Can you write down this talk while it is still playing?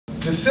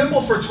The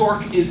symbol for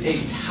torque is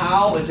a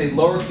tau. It's a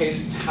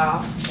lowercase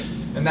tau,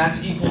 and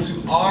that's equal to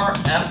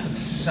RF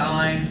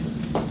sine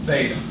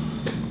theta,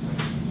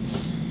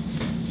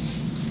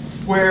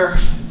 where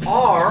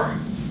R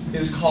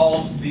is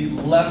called the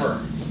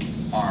lever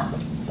arm.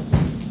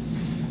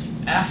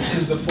 F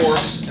is the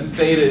force, and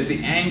theta is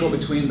the angle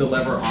between the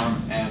lever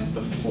arm and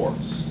the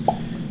force.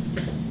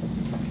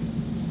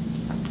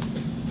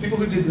 People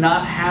who did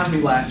not have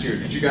me last year,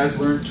 did you guys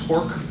learn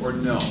torque or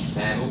no?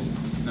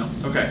 No.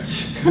 Okay.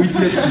 We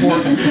did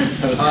torque.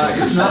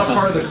 It's not a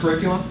part of the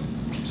curriculum,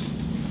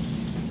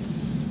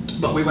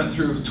 but we went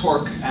through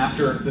torque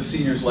after the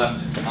seniors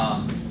left.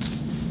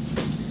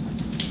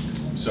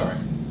 Sorry.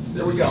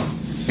 There we go.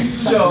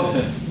 So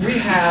we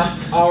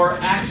have our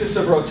axis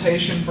of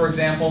rotation, for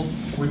example,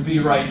 would be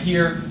right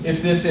here.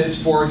 If this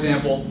is, for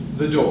example,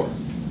 the door.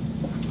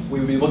 We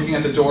would be looking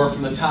at the door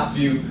from the top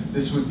view.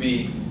 This would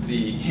be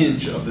the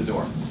hinge of the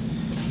door.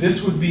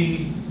 This would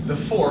be the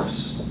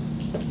force.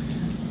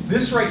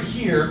 This right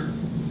here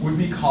would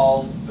be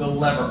called the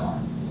lever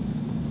arm.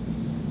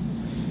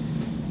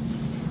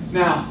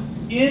 Now,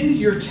 in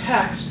your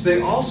text, they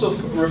also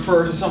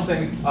refer to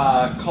something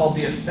called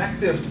the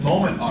effective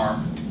moment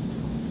arm,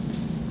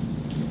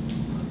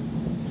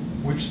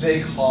 which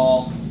they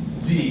call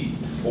D,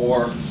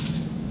 or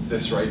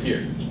this right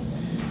here.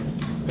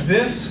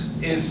 This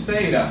is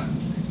theta,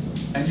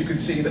 and you can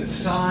see that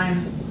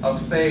sine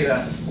of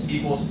theta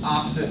equals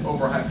opposite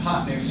over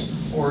hypotenuse,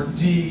 or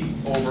D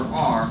over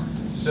R.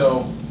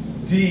 So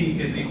D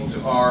is equal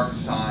to R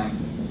sine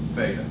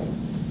theta.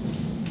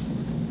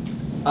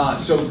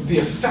 So the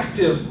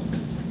effective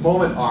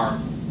moment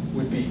arm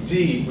would be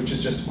D, which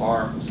is just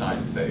R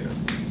sine theta.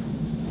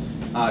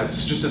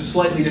 It's just a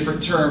slightly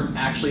different term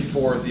actually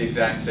for the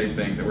exact same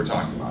thing that we're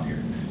talking about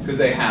here, because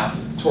they have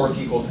torque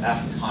equals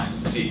F times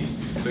D.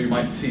 So you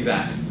might see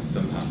that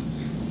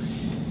sometimes.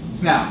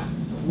 Now,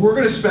 we're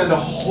going to spend a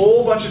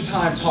whole bunch of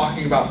time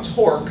talking about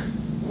torque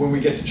when we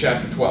get to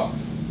chapter 12,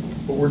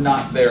 but we're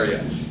not there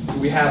yet.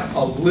 We have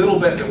a little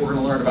bit that we're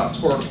going to learn about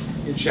torque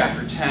in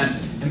chapter 10,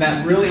 and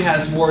that really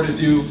has more to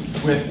do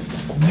with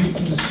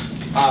Newton's,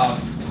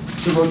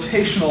 the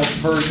rotational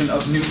version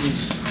of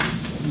Newton's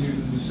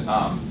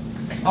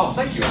oh,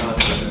 thank you. I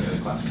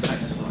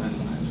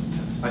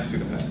see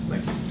the pass.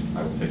 Thank you.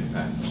 I will take the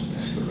pass.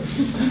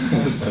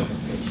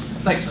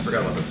 Thanks. I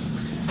forgot about this.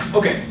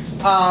 Okay.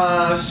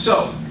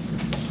 So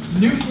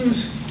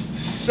Newton's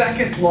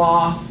second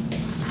law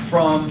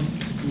from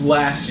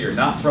last year,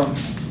 not from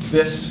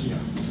this,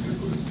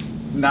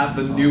 not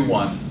the new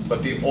one,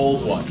 but the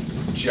old one.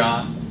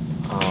 John?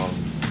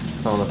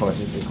 Sum of the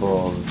forces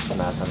equals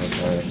mass times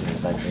acceleration and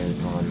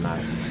vectors on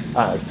mass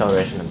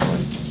acceleration and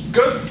force.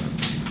 Good.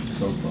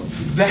 So close.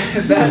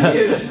 That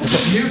is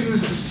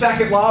Newton's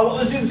second law. What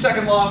was Newton's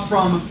second law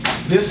from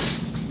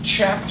this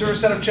chapter,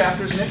 set of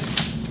chapters, Nick?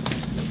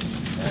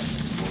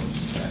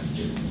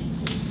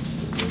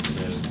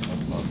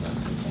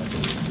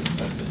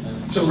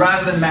 So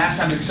rather than mass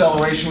times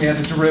acceleration, we had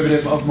the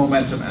derivative of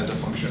momentum as a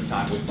function of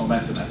time, with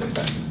momentum as a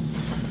vector.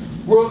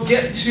 We'll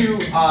get to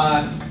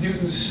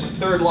Newton's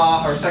third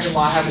law, or second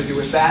law, having to do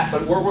with that,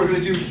 but what we're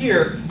going to do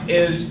here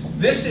is,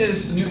 this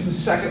is Newton's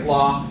second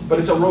law, but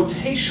it's a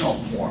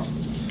rotational form,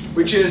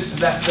 which is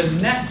that the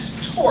net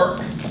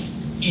torque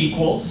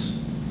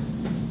equals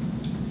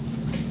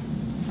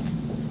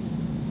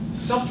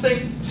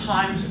something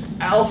times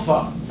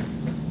alpha.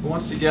 Who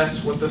wants to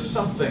guess what the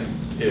something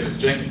is?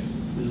 Jenkins?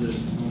 Is it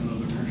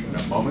moment of inertia?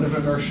 No, moment of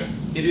inertia.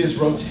 It is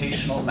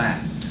rotational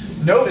mass.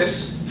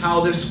 Notice how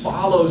this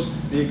follows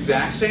the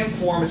exact same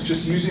form, it's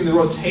just using the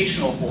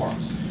rotational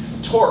forms.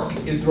 Torque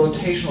is the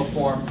rotational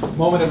form,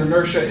 moment of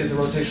inertia is the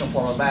rotational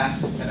form of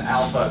mass, and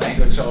alpha,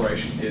 angular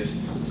acceleration, is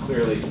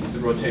clearly the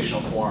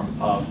rotational form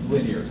of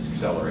linear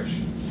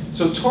acceleration.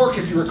 So torque,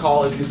 if you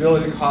recall, is the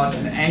ability to cause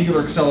an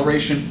angular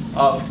acceleration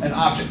of an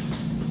object.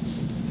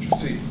 You should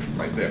see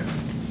right there.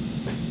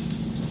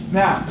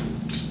 Now,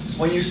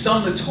 when you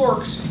sum the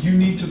torques, you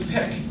need to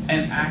pick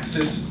an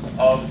axis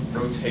of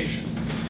rotation.